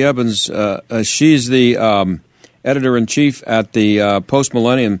to Libby Evans. She's the editor-in-chief at the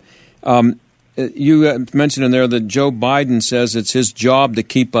Post-Millennium. You mentioned in there that Joe Biden says it's his job to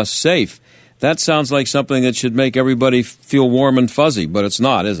keep us safe. That sounds like something that should make everybody feel warm and fuzzy, but it's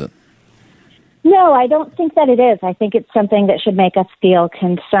not, is it? No, I don't think that it is. I think it's something that should make us feel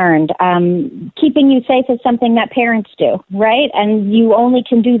concerned. Keeping you safe is something that parents do, right? And you only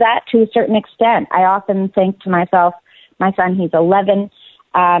can do that to a certain extent. I often think to myself, my son, he's 11,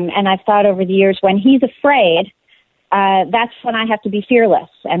 and I've thought over the years, when he's afraid, that's when I have to be fearless.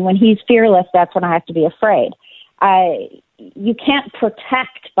 And when he's fearless, that's when I have to be afraid. You can't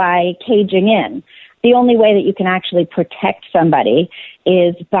protect by caging in. The only way that you can actually protect somebody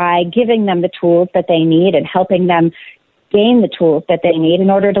is by giving them the tools that they need and helping them gain the tools that they need in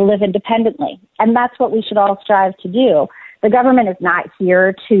order to live independently. And that's what we should all strive to do. The government is not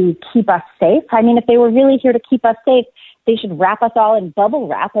here to keep us safe. I mean, if they were really here to keep us safe, they should wrap us all in bubble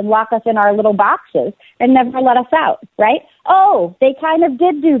wrap and lock us in our little boxes and never let us out, right? Oh, they kind of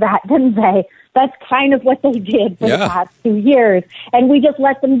did do that, didn't they? That's kind of what they did for the past 2 years, and we just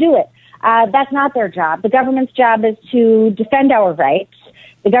let them do it. That's not their job. The government's job is to defend our rights.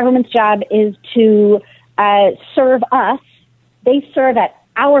 The government's job is to serve us. They serve at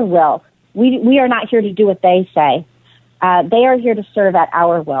our will. We are not here to do what they say. They are here to serve at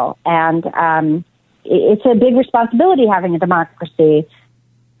our will, and it's a big responsibility having a democracy.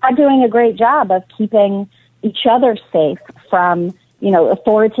 We're doing a great job of keeping each other safe from,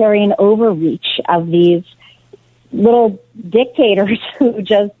 authoritarian overreach of these little dictators who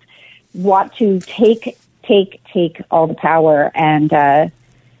just want to take all the power and,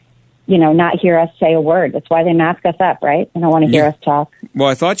 not hear us say a word. That's why they mask us up, right? They don't want to hear us talk. Well,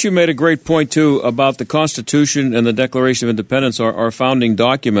 I thought you made a great point, too, about the Constitution and the Declaration of Independence, our founding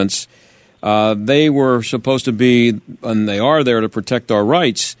documents. They were supposed to be, and they are there to protect our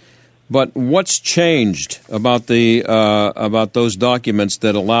rights. But what's changed about about those documents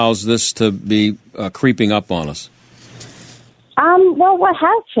that allows this to be creeping up on us? Well, what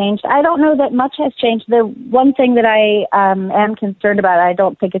has changed? I don't know that much has changed. The one thing that I am concerned about, I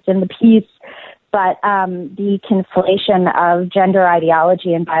don't think it's in the piece, But the conflation of gender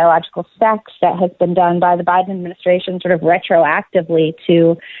ideology and biological sex that has been done by the Biden administration sort of retroactively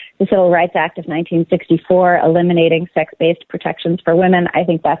to the Civil Rights Act of 1964, eliminating sex-based protections for women, I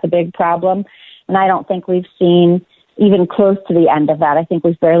think that's a big problem. And I don't think we've seen even close to the end of that. I think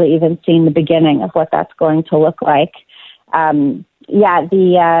we've barely even seen the beginning of what that's going to look like.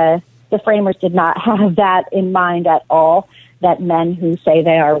 The framers did not have that in mind at all, that men who say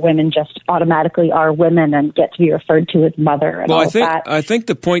they are women just automatically are women and get to be referred to as mother and all that. I think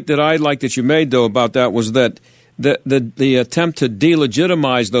the point that I like that you made, though, about that was that the attempt to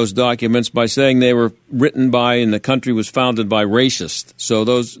delegitimize those documents by saying they were written by and the country was founded by racists. So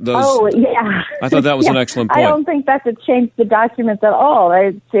those. Oh, yeah. I thought that was an excellent point. I don't think that's changed the documents at all.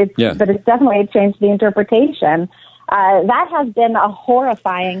 But it's definitely changed the interpretation. That has been a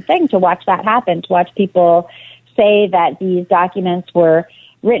horrifying thing to watch that happen, to watch people say that these documents were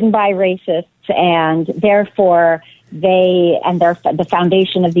written by racists and therefore the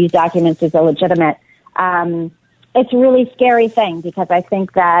foundation of these documents is illegitimate. It's a really scary thing because I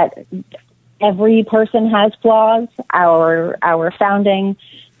think that every person has flaws. Our founding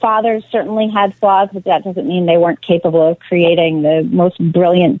fathers certainly had flaws, but that doesn't mean they weren't capable of creating the most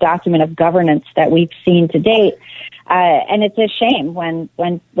brilliant document of governance that we've seen to date. And it's a shame when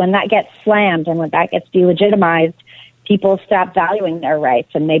that gets slammed and when that gets delegitimized, people stop valuing their rights,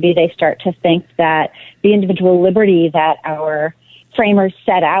 and maybe they start to think that the individual liberty that our framers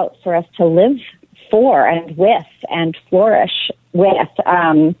set out for us to live for and with and flourish with,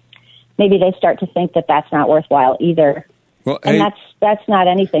 maybe they start to think that that's not worthwhile either. Well, and that's not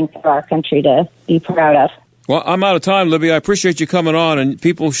anything for our country to be proud of. Well, I'm out of time, Libby. I appreciate you coming on, and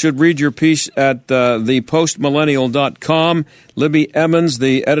people should read your piece at thepostmillennial.com. Libby Emmons,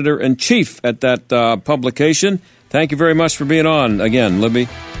 the editor-in-chief at that publication. Thank you very much for being on again, Libby.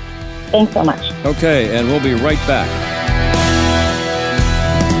 Thanks so much. Okay, and we'll be right back.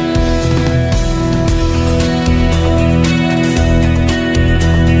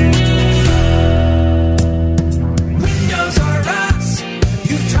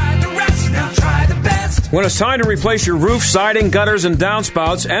 When it's time to replace your roof, siding, gutters, and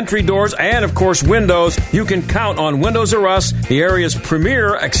downspouts, entry doors, and, of course, windows, you can count on Windows R Us, the area's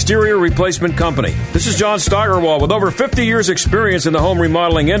premier exterior replacement company. This is John Steigerwald. With over 50 years' experience in the home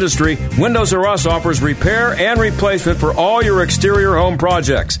remodeling industry, Windows R Us offers repair and replacement for all your exterior home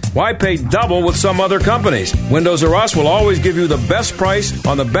projects. Why pay double with some other companies? Windows R Us will always give you the best price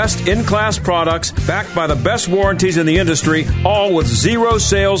on the best in-class products, backed by the best warranties in the industry, all with zero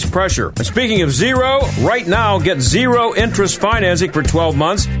sales pressure. And speaking of zero, right now, get zero interest financing for 12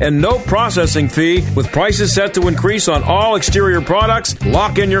 months and no processing fee with prices set to increase on all exterior products.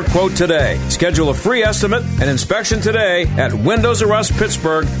 Lock in your quote today. Schedule a free estimate and inspection today at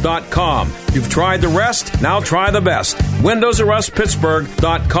WindowsRUsPittsburgh.com. You've tried the rest, now try the best.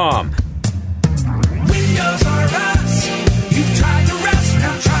 WindowsRUsPittsburgh.com. Windows R Us. You've tried the rest,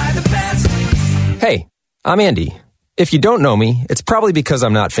 now try the best. Hey, I'm Andy. If you don't know me, it's probably because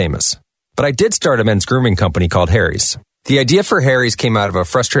I'm not famous. But I did start a men's grooming company called Harry's. The idea for Harry's came out of a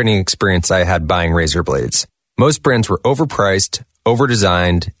frustrating experience I had buying razor blades. Most brands were overpriced,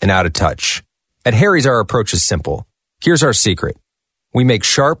 overdesigned, and out of touch. At Harry's, our approach is simple. Here's our secret. We make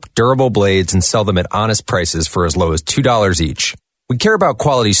sharp, durable blades and sell them at honest prices for as low as $2 each. We care about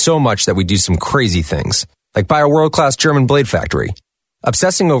quality so much that we do some crazy things, like buy a world-class German blade factory.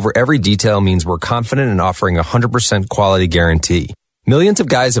 Obsessing over every detail means we're confident in offering a 100% quality guarantee. Millions of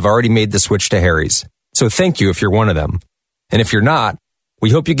guys have already made the switch to Harry's, so thank you if you're one of them. And if you're not,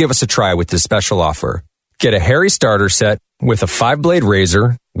 we hope you give us a try with this special offer. Get a Harry starter set with a 5-blade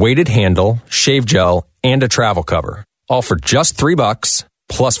razor, weighted handle, shave gel, and a travel cover, all for just $3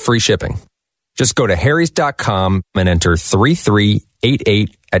 plus free shipping. Just go to harrys.com and enter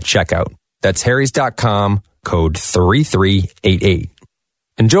 3388 at checkout. That's harrys.com, code 3388.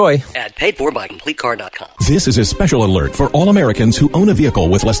 Enjoy. Ad paid for by CompleteCar.com. This is a special alert for all Americans who own a vehicle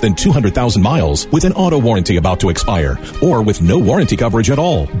with less than 200,000 miles with an auto warranty about to expire or with no warranty coverage at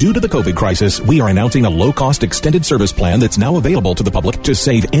all. Due to the COVID crisis, we are announcing a low-cost extended service plan that's now available to the public to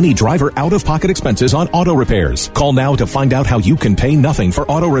save any driver out-of-pocket expenses on auto repairs. Call now to find out how you can pay nothing for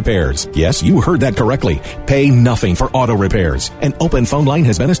auto repairs. Yes, you heard that correctly. Pay nothing for auto repairs. An open phone line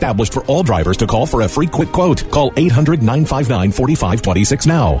has been established for all drivers to call for a free quick quote. Call 800-959-4526 now.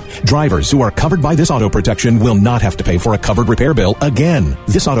 now. Drivers who are covered by this auto protection will not have to pay for a covered repair bill again.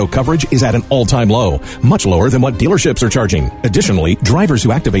 This auto coverage is at an all-time low, much lower than what dealerships are charging. Additionally, drivers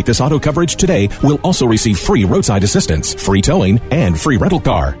who activate this auto coverage today will also receive free roadside assistance, free towing, and free rental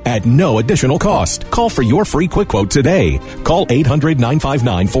car at no additional cost. Call for your free quick quote today. Call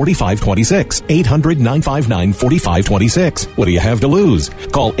 800-959-4526. 800-959-4526. What do you have to lose?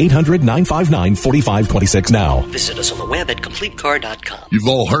 Call 800-959-4526 now. Visit us on the web at CompleteCar.com. You've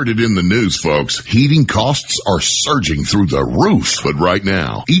all heard it in the news, folks. Heating costs are surging through the roof. But right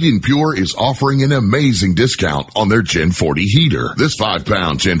now, Eden Pure is offering an amazing discount on their Gen 40 heater. This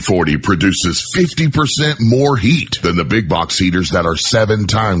 5-pound Gen 40 produces 50% more heat than the big box heaters that are 7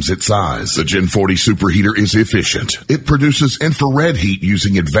 times its size. The Gen 40 superheater is efficient. It produces infrared heat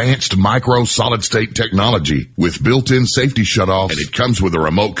using advanced micro solid state technology with built-in safety shutoffs, and it comes with a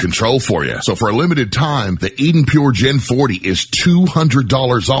remote control for you. So for a limited time, the Eden Pure Gen 40 is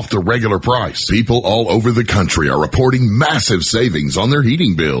 $200 off the regular price. People all over the country are reporting massive savings on their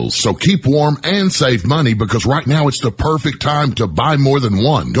heating bills. So keep warm and save money, because right now it's the perfect time to buy more than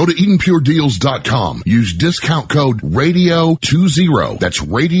one. Go to EdenPureDeals.com. Use discount code RADIO20. That's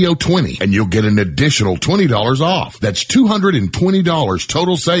RADIO20, and you'll get an additional $20 off. That's $220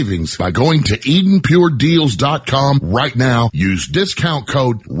 total savings by going to EdenPureDeals.com right now. Use discount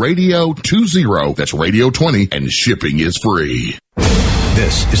code RADIO20. That's RADIO20, and shipping is free.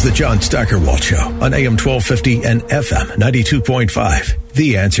 This is the John Steigerwald Show on AM 1250 and FM 92.5.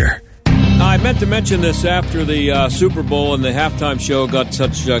 The Answer. I meant to mention this after the Super Bowl, and the halftime show got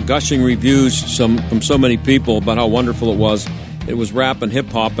such gushing reviews from so many people about how wonderful it was. It was rap and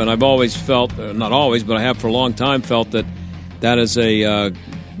hip-hop, and I've always felt, not always, but I have for a long time felt that is a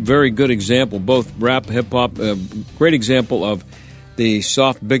very good example, both rap and hip-hop, a great example of the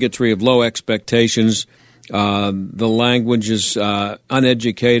soft bigotry of low expectations. The language is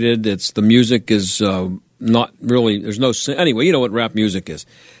uneducated. The music is not really, there's no, anyway, you know what rap music is.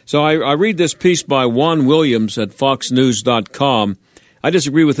 So I read this piece by Juan Williams at foxnews.com. I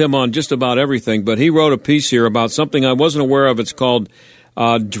disagree with him on just about everything, but he wrote a piece here about something I wasn't aware of. It's called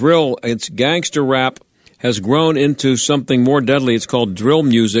drill. It's gangster rap has grown into something more deadly. It's called drill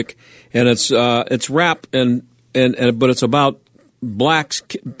music, and it's rap but it's about blacks.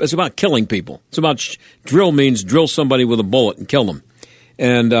 It's about killing people. It's about drill means drill somebody with a bullet and kill them,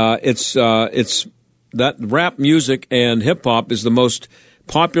 and it's that rap music and hip hop is the most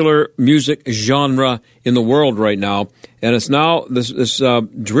popular music genre in the world right now, and it's now this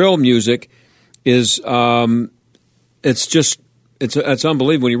drill music is it's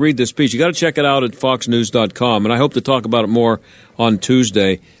unbelievable. When you read this piece, you got to check it out at foxnews.com, and I hope to talk about it more on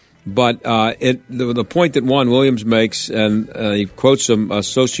Tuesday. But the point that Juan Williams makes, and he quotes a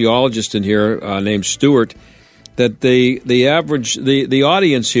sociologist in here named Stewart, that the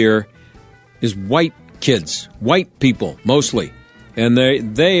audience here is white kids, white people mostly, and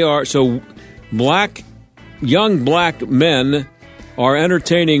they are so young black men are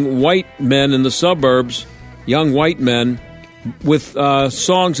entertaining white men in the suburbs, young white men, with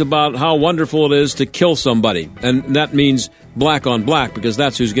songs about how wonderful it is to kill somebody, and that means black on black, because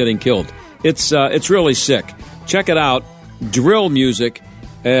that's who's getting killed. It's really sick. Check it out, drill music,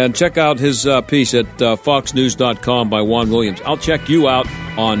 and check out his piece at foxnews.com by Juan Williams. I'll check you out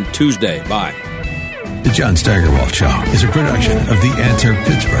on Tuesday. Bye. The John Steigerwald Show is a production of The Answer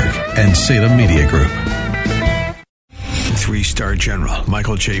Pittsburgh and Salem Media Group. 3-star General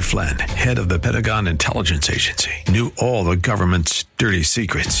Michael J. Flynn, head of the Pentagon Intelligence Agency, knew all the government's dirty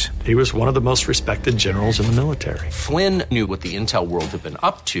secrets. He was one of the most respected generals in the military. Flynn knew what the intel world had been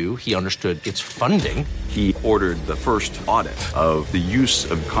up to. He understood its funding. He ordered the first audit of the use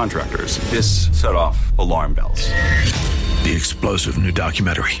of contractors. This set off alarm bells. The explosive new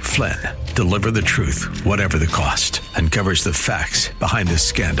documentary, Flynn, Deliver the Truth, Whatever the Cost, uncovers the facts behind this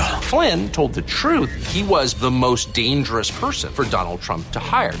scandal. Flynn told the truth. He was the most dangerous person for Donald Trump to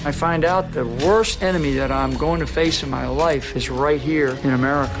hire. I find out the worst enemy that I'm going to face in my life is right here in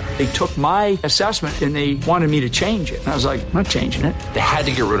America. They took my assessment and they wanted me to change it. And I was like, I'm not changing it. They had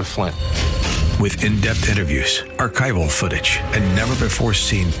to get rid of Flynn. With in-depth interviews, archival footage, and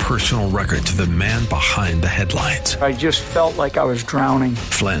never-before-seen personal records of the man behind the headlines. I just felt like I was drowning.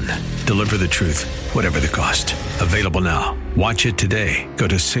 Flynn, Deliver the Truth, Whatever the Cost. Available now. Watch it today. Go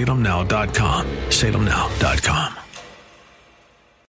to salemnow.com. salemnow.com.